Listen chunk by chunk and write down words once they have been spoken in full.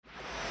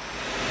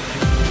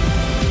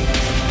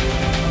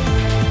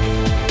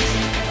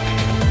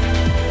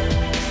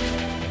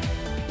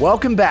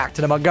Welcome back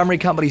to the Montgomery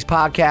Companies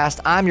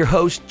podcast. I'm your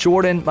host,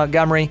 Jordan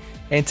Montgomery,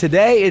 and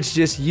today it's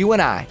just you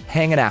and I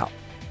hanging out.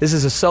 This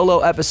is a solo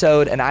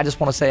episode, and I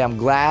just want to say I'm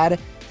glad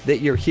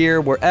that you're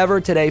here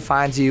wherever today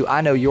finds you.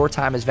 I know your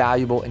time is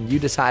valuable, and you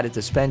decided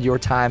to spend your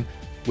time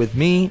with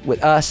me,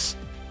 with us,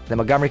 the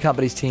Montgomery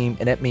Companies team,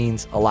 and it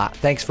means a lot.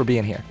 Thanks for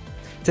being here.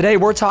 Today,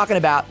 we're talking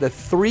about the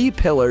 3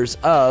 pillars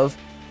of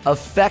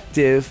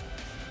effective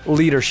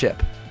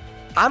leadership.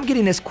 I'm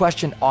getting this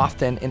question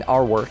often in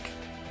our work.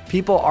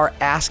 People are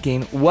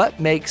asking, what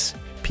makes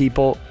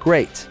people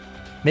great?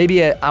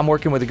 Maybe I'm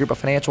working with a group of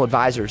financial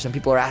advisors and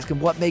people are asking,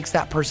 what makes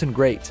that person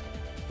great?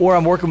 Or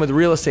I'm working with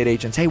real estate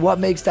agents. Hey, what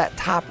makes that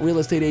top real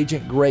estate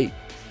agent great?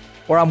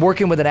 Or I'm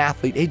working with an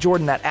athlete. Hey,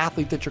 Jordan, that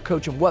athlete that you're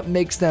coaching, what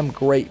makes them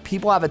great?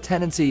 People have a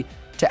tendency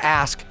to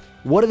ask,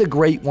 what do the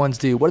great ones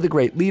do? What do the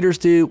great leaders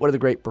do? What do the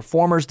great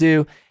performers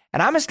do?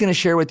 And I'm just going to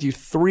share with you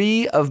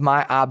 3 of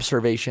my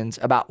observations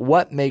about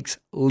what makes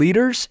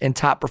leaders and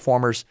top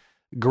performers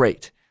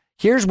great.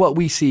 Here's what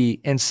we see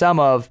in some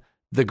of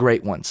the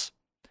great ones.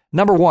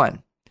 Number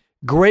 1,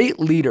 great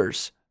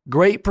leaders,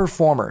 great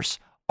performers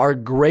are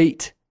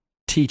great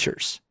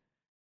teachers.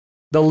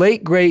 The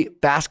late,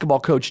 great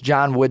basketball coach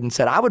John Wooden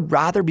said, I would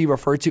rather be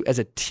referred to as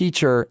a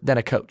teacher than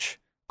a coach.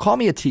 Call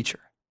me a teacher.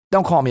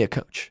 Don't call me a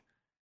coach.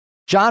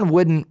 John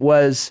Wooden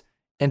was,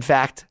 in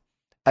fact,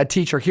 a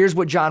teacher. Here's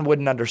what John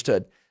Wooden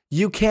understood.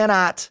 You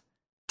cannot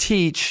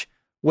teach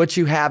what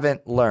you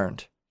haven't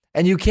learned.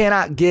 And you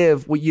cannot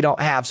give what you don't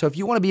have. So if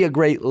you want to be a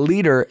great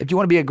leader, if you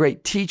want to be a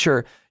great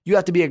teacher, you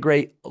have to be a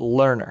great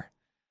learner.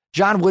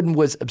 John Wooden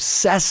was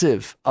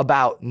obsessive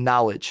about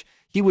knowledge.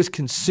 He was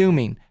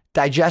consuming,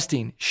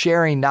 digesting,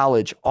 sharing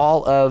knowledge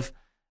all of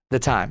the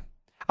time.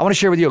 I want to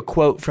share with you a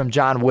quote from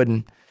John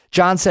Wooden.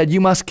 John said, you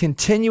must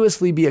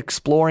continuously be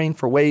exploring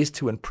for ways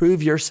to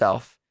improve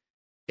yourself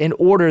in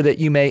order that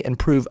you may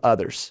improve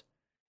others,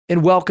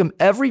 and welcome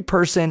every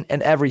person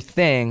and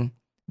everything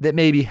that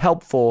may be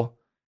helpful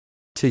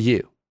to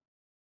you.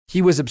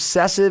 He was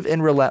obsessive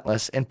and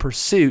relentless in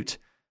pursuit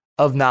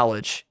of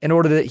knowledge in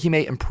order that he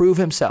may improve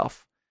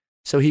himself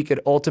so he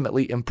could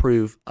ultimately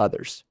improve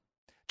others.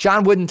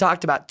 John Wooden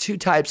talked about 2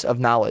 types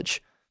of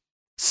knowledge: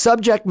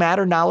 subject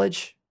matter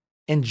knowledge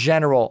and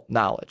general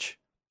knowledge.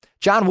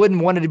 John Wooden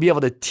wanted to be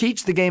able to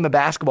teach the game of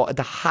basketball at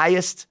the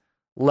highest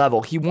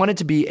level. He wanted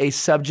to be a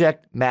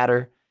subject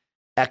matter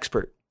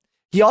expert.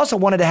 He also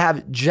wanted to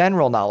have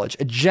general knowledge,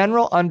 a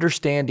general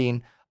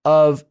understanding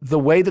of the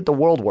way that the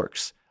world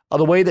works, of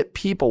the way that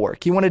people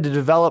work. He wanted to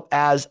develop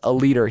as a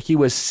leader. He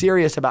was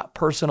serious about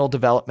personal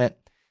development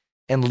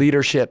and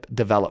leadership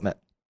development.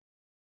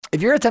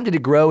 If you're attempting to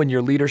grow in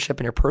your leadership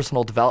and your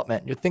personal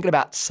development, you're thinking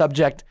about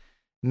subject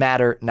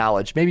matter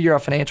knowledge. Maybe you're a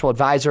financial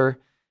advisor,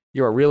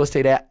 you're a real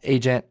estate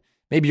agent,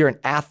 maybe you're an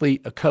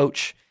athlete, a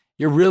coach.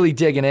 You're really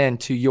digging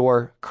into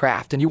your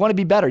craft and you want to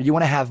be better. You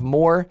want to have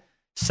more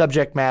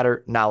subject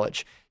matter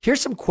knowledge.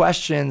 Here's some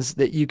questions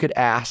that you could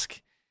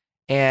ask,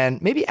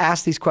 and maybe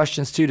ask these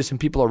questions too to some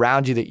people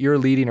around you that you're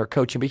leading or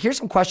coaching. But here's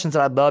some questions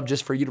that I'd love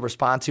just for you to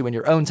respond to in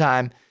your own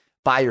time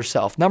by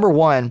yourself. Number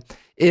 1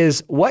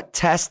 is, what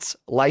tests,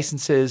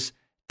 licenses,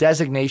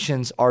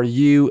 designations are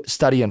you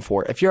studying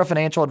for? If you're a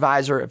financial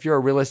advisor, if you're a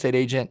real estate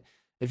agent,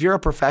 if you're a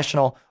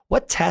professional,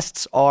 what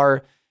tests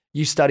are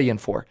you studying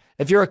for?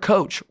 If you're a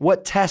coach,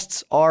 what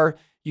tests are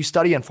you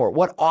studying for?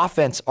 What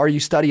offense are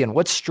you studying?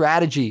 What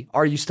strategy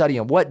are you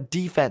studying? What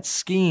defense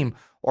scheme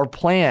or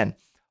plan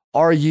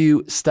are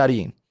you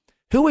studying?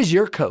 Who is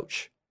your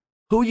coach?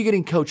 Who are you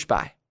getting coached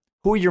by?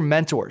 Who are your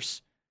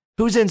mentors?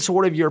 Who's in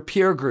sort of your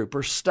peer group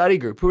or study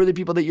group? Who are the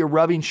people that you're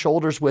rubbing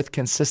shoulders with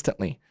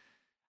consistently?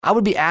 I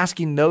would be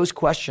asking those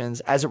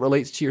questions as it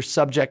relates to your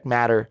subject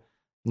matter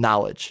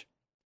knowledge.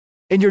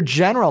 In your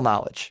general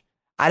knowledge,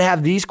 I'd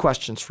have these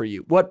questions for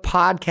you. What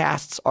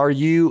podcasts are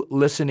you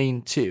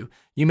listening to?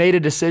 You made a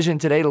decision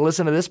today to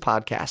listen to this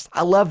podcast.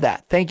 I love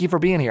that. Thank you for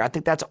being here. I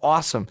think that's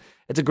awesome.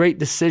 It's a great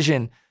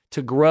decision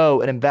to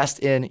grow and invest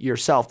in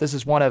yourself. This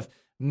is one of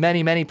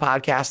many, many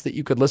podcasts that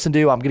you could listen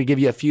to. I'm going to give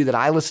you a few that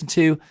I listen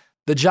to.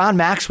 The John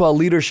Maxwell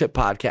Leadership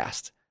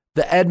Podcast,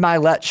 the Ed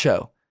Mylett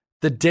Show,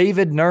 the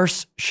David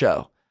Nurse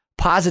Show,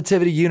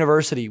 Positivity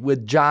University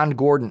with John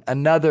Gordon,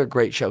 another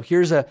great show.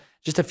 Here's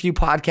just a few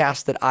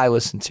podcasts that I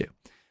listen to.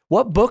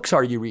 What books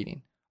are you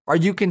reading? Are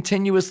you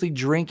continuously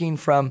drinking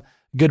from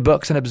good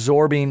books and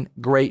absorbing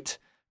great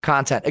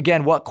content?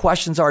 Again, what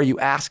questions are you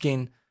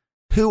asking?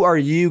 Who are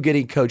you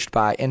getting coached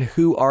by, and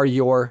who are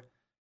your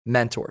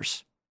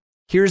mentors?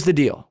 Here's the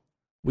deal.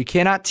 We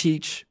cannot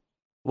teach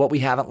what we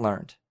haven't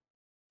learned,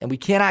 and we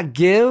cannot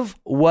give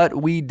what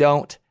we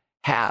don't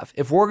have.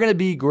 If we're going to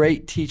be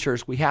great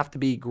teachers, we have to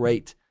be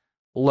great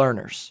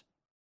learners.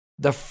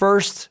 The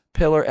first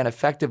pillar in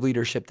effective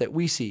leadership that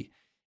we see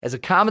as a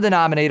common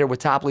denominator with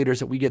top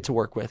leaders that we get to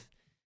work with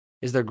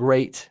is they're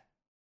great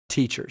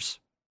teachers.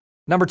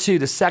 Number 2,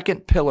 the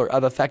second pillar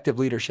of effective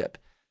leadership.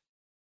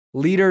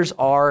 Leaders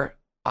are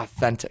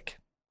authentic.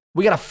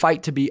 We got to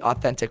fight to be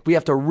authentic. We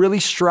have to really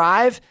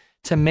strive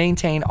to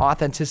maintain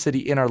authenticity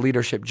in our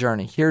leadership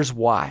journey. Here's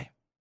why.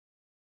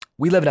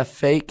 We live in a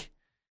fake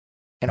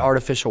an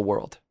artificial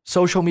world.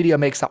 Social media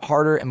makes it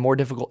harder and more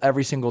difficult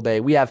every single day.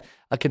 We have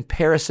a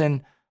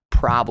comparison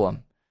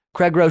problem.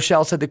 Craig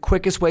Rochelle said the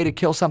quickest way to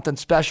kill something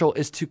special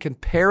is to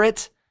compare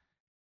it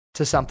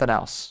to something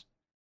else.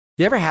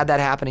 You ever had that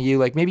happen to you?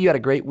 Like maybe you had a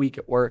great week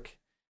at work,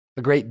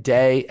 a great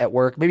day at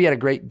work. Maybe you had a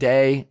great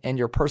day in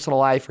your personal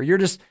life, or you're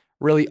just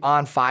really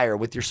on fire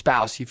with your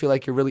spouse. You feel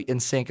like you're really in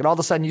sync. And all of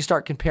a sudden you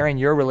start comparing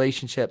your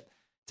relationship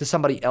to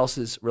somebody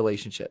else's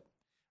relationship.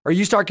 Or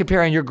you start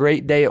comparing your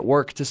great day at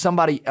work to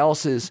somebody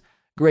else's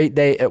great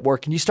day at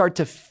work. And you start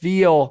to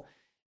feel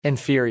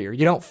inferior.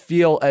 You don't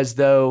feel as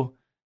though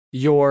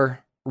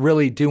you're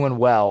really doing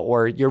well,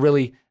 or you're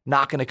really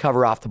not going to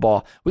cover off the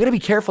ball. We got to be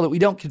careful that we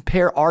don't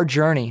compare our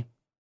journey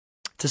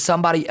to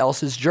somebody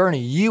else's journey.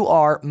 You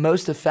are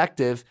most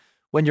effective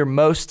when you're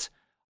most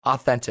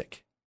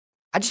authentic.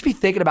 I just be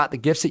thinking about the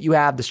gifts that you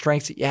have, the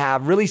strengths that you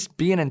have, really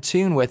being in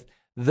tune with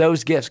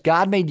those gifts.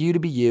 God made you to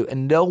be you,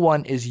 and no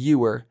one is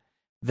youer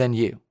than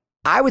you.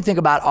 I would think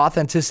about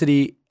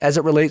authenticity as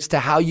it relates to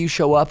how you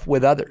show up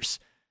with others.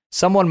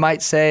 Someone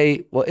might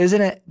say, well,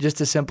 isn't it just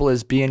as simple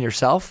as being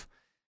yourself?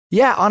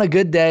 Yeah, on a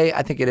good day,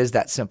 I think it is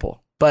that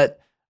simple. But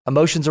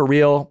emotions are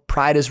real,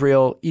 pride is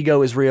real,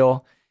 ego is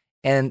real.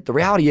 And the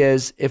reality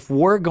is, if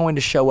we're going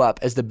to show up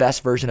as the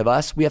best version of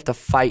us, we have to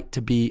fight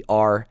to be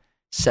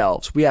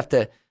ourselves. We have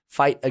to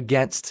fight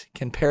against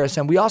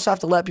comparison. We also have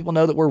to let people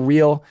know that we're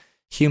real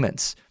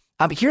humans.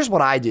 Here's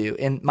what I do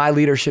in my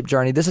leadership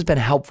journey. This has been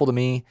helpful to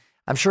me.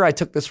 I'm sure I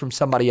took this from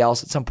somebody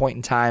else at some point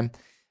in time,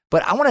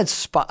 but I want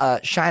to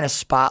shine a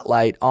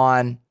spotlight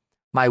on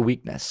my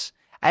weakness.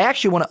 I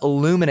actually want to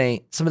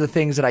illuminate some of the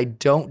things that I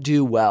don't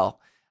do well.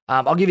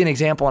 I'll give you an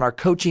example in our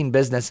coaching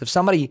business. If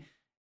somebody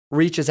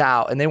reaches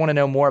out and they want to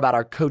know more about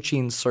our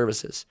coaching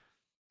services,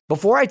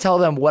 before I tell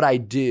them what I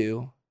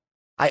do,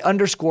 I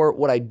underscore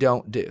what I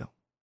don't do.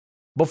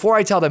 Before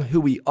I tell them who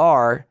we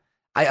are,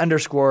 I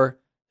underscore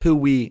who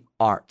we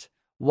aren't.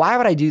 Why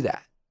would I do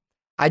that?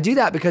 I do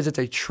that because it's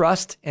a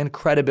trust and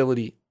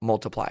credibility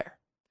multiplier.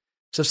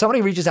 So if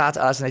somebody reaches out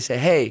to us and they say,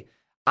 hey,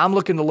 I'm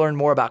looking to learn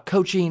more about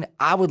coaching.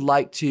 I would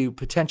like to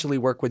potentially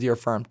work with your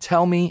firm.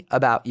 Tell me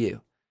about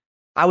you.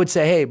 I would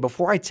say, hey,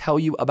 before I tell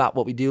you about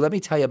what we do, let me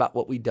tell you about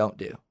what we don't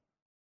do.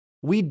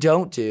 We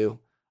don't do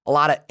a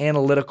lot of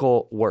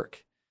analytical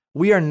work.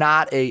 We are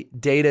not a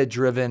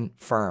data-driven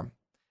firm.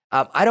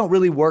 I don't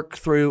really work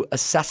through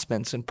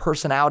assessments and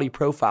personality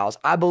profiles.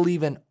 I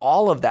believe in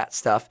all of that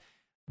stuff.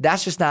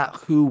 That's just not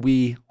who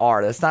we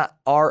are. That's not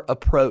our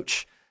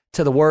approach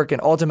to the work.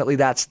 And ultimately,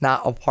 that's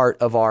not a part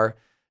of our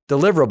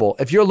deliverable.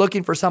 If you're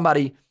looking for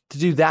somebody to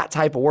do that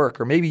type of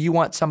work, or maybe you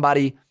want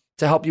somebody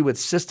to help you with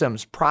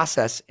systems,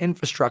 process,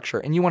 infrastructure,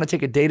 and you want to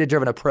take a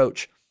data-driven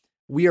approach,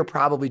 we are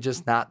probably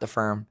just not the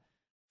firm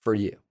for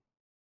you.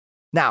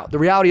 Now, the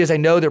reality is I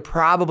know they're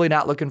probably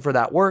not looking for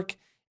that work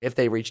if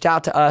they reached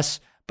out to us,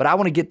 but I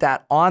want to get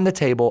that on the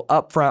table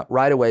up front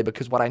right away,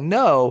 because what I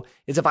know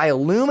is if I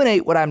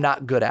illuminate what I'm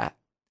not good at,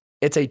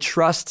 it's a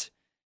trust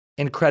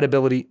and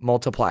credibility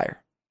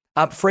multiplier.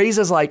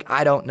 Phrases like,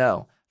 I don't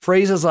know.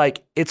 Phrases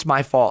like, it's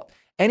my fault.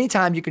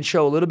 Anytime you can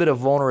show a little bit of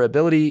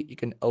vulnerability, you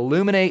can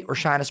illuminate or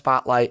shine a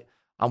spotlight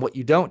on what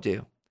you don't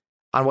do,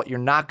 on what you're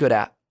not good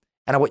at,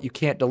 and on what you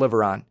can't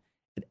deliver on.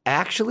 It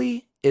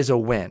actually is a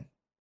win.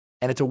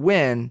 And it's a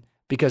win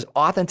because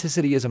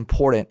authenticity is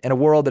important in a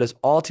world that is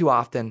all too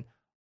often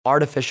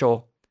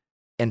artificial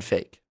and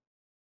fake.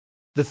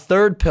 The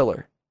third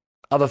pillar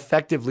of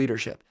effective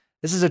leadership.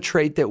 This is a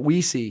trait that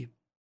we see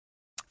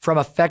from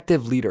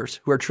effective leaders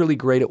who are truly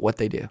great at what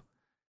they do.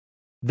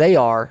 They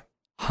are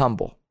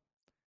humble.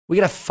 We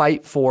got to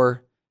fight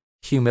for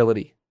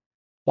humility.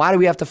 Why do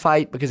we have to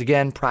fight? Because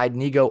again, pride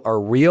and ego are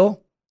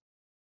real.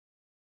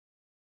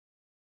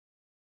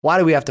 Why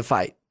do we have to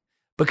fight?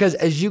 Because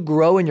as you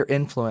grow in your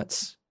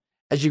influence,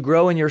 as you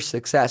grow in your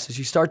success, as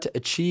you start to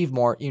achieve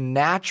more, you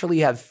naturally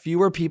have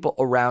fewer people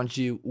around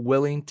you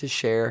willing to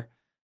share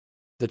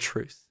the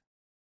truth.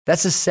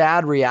 That's a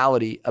sad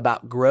reality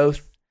about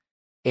growth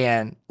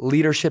and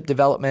leadership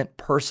development,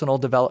 personal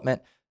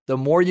development. The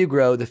more you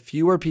grow, the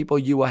fewer people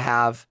you will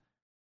have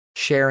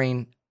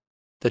sharing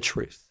the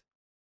truth.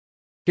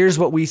 Here's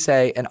what we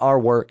say in our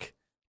work: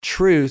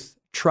 truth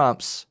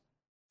trumps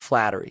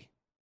flattery.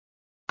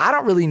 I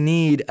don't really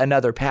need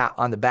another pat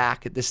on the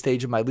back at this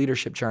stage of my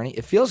leadership journey.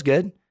 It feels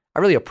good. I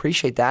really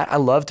appreciate that. I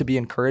love to be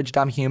encouraged.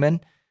 I'm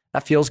human.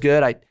 That feels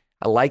good. I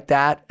like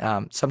that.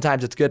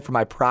 Sometimes it's good for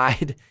my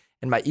pride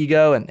and my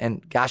ego,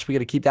 and gosh, we got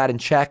to keep that in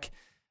check.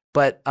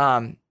 But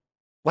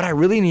what I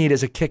really need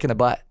is a kick in the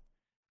butt.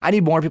 I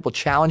need more people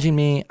challenging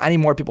me. I need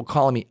more people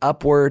calling me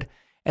upward.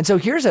 And so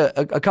here's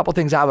a couple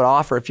things I would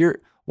offer. If you're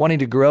wanting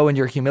to grow in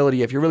your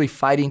humility, if you're really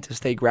fighting to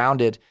stay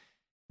grounded,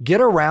 get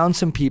around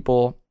some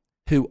people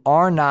who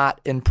are not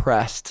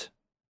impressed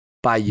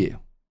by you.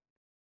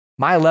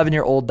 My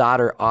 11-year-old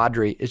daughter,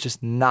 Audrey, is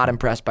just not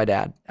impressed by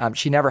dad.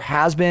 She never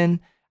has been.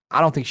 I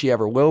don't think she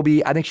ever will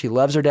be. I think she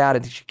loves her dad. I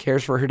think she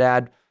cares for her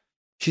dad.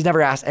 She's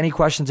never asked any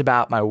questions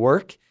about my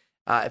work.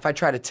 If I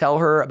try to tell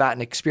her about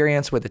an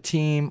experience with a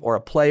team or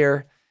a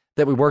player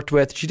that we worked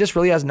with, she just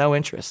really has no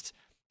interest.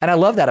 And I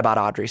love that about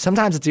Audrey.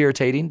 Sometimes it's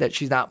irritating that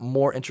she's not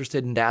more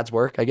interested in Dad's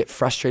work. I get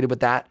frustrated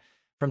with that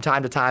from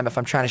time to time if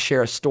I'm trying to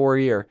share a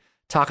story or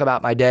talk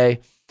about my day.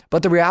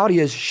 But the reality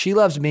is she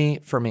loves me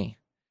for me.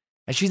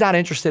 And she's not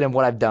interested in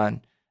what I've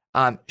done.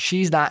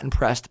 She's not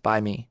impressed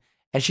by me.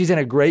 And she's in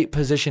a great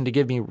position to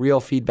give me real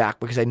feedback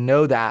because I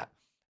know that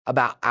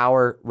about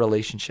our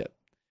relationship.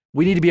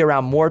 We need to be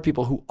around more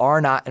people who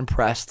are not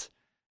impressed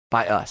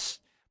by us.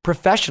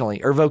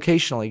 Professionally or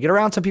vocationally, get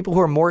around some people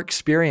who are more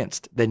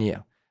experienced than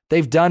you.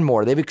 They've done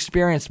more. They've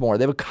experienced more.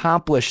 They've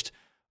accomplished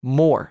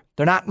more.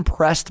 They're not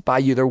impressed by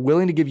you. They're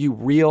willing to give you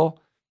real,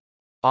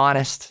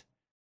 honest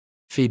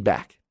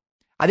feedback.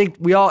 I think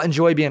we all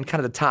enjoy being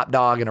kind of the top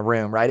dog in a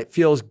room, right? It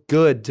feels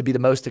good to be the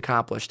most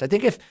accomplished. I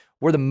think if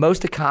we're the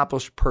most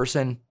accomplished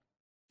person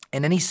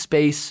in any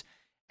space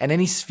and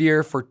any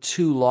sphere for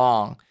too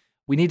long,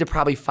 we need to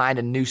probably find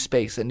a new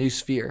space, a new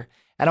sphere.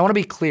 And I want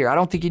to be clear. I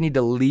don't think you need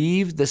to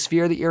leave the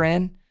sphere that you're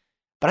in,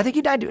 but I think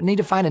you need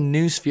to find a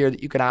new sphere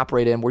that you can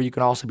operate in where you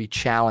can also be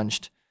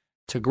challenged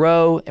to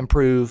grow,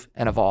 improve,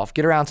 and evolve.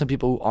 Get around some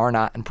people who are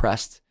not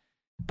impressed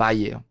by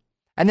you.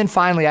 And then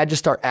finally, I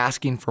just start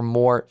asking for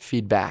more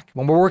feedback.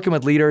 When we're working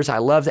with leaders, I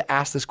love to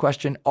ask this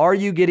question: are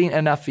you getting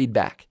enough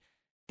feedback?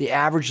 The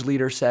average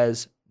leader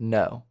says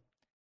no.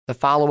 The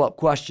follow-up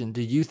question: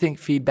 do you think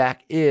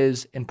feedback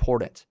is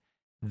important?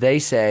 They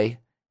say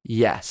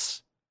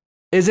yes.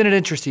 Isn't it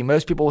interesting?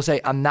 Most people will say,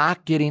 I'm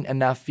not getting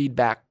enough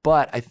feedback,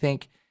 but I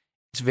think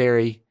it's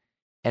very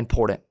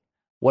important.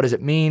 What does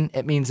it mean?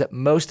 It means that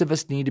most of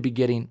us need to be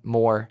getting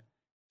more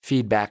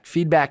feedback.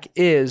 Feedback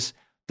is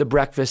the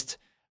breakfast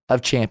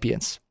of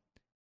champions.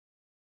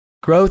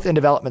 Growth and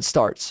development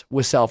starts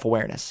with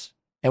self-awareness,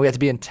 and we have to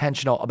be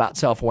intentional about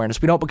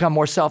self-awareness. We don't become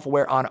more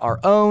self-aware on our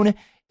own.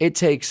 It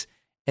takes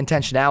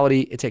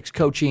intentionality. It takes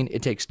coaching.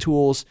 It takes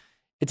tools.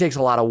 It takes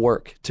a lot of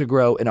work to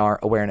grow in our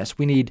awareness.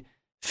 We need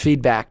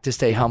feedback to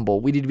stay humble.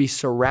 We need to be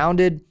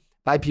surrounded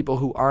by people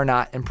who are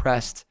not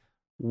impressed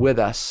with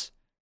us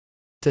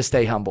to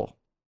stay humble.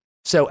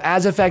 So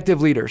as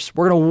effective leaders,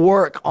 we're going to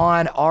work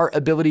on our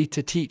ability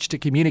to teach, to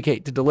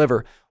communicate, to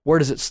deliver. Where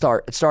does it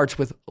start? It starts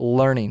with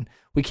learning.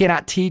 We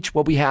cannot teach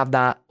what we have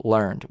not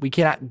learned. We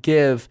cannot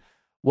give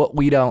what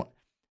we don't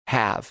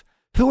have.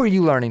 Who are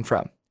you learning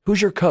from?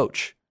 Who's your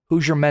coach?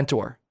 Who's your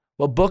mentor?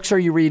 What books are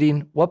you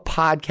reading? What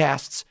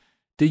podcasts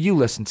do you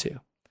listen to?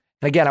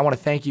 And again, I want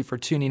to thank you for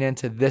tuning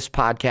into this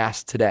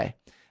podcast today.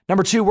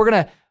 Number 2, we're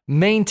going to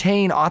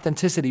maintain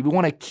authenticity. We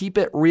want to keep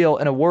it real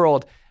in a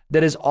world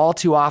that is all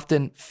too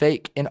often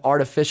fake and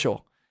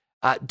artificial.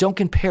 Don't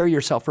compare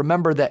yourself.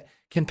 Remember that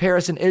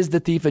comparison is the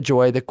thief of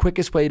joy. The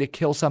quickest way to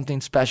kill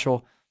something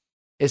special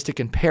is to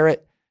compare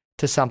it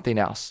to something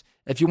else.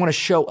 If you want to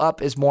show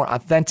up as more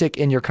authentic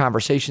in your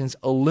conversations,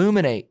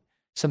 illuminate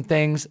some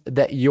things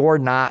that you're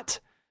not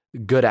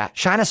good at.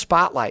 Shine a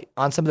spotlight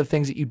on some of the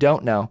things that you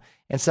don't know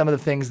and some of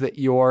the things that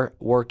you're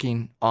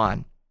working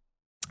on.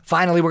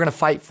 Finally, we're going to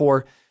fight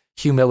for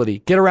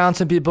humility. Get around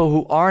some people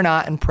who are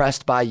not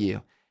impressed by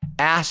you.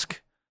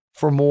 Ask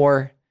for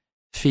more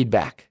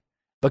feedback,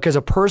 because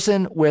a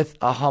person with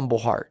a humble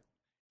heart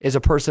is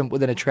a person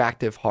with an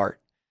attractive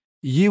heart.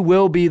 You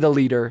will be the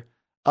leader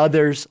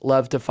others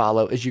love to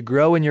follow as you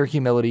grow in your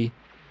humility,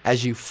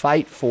 as you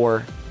fight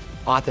for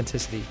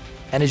authenticity,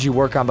 and as you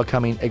work on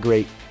becoming a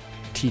great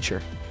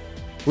teacher.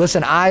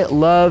 Listen, I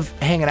love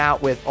hanging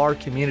out with our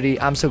community.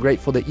 I'm so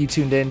grateful that you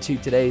tuned in to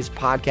today's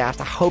podcast.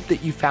 I hope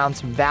that you found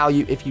some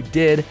value. If you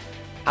did,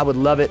 I would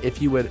love it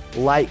if you would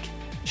like,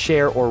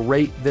 share, or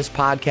rate this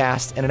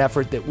podcast in an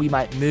effort that we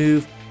might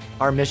move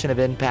our mission of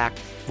impact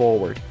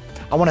forward.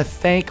 I want to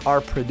thank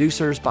our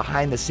producers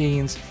behind the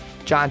scenes,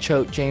 John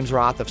Choate, James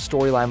Roth of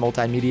Storyline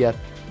Multimedia.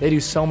 They do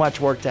so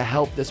much work to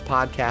help this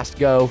podcast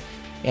go,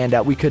 and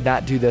we could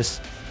not do this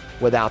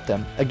without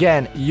them.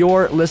 Again,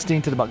 you're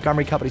listening to the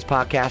Montgomery Companies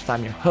podcast.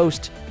 I'm your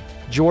host,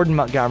 Jordan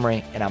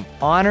Montgomery, and I'm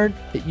honored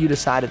that you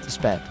decided to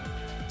spend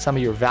some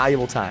of your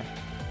valuable time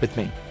with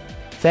me.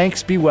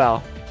 Thanks, be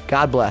well,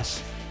 God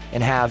bless,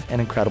 and have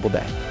an incredible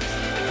day.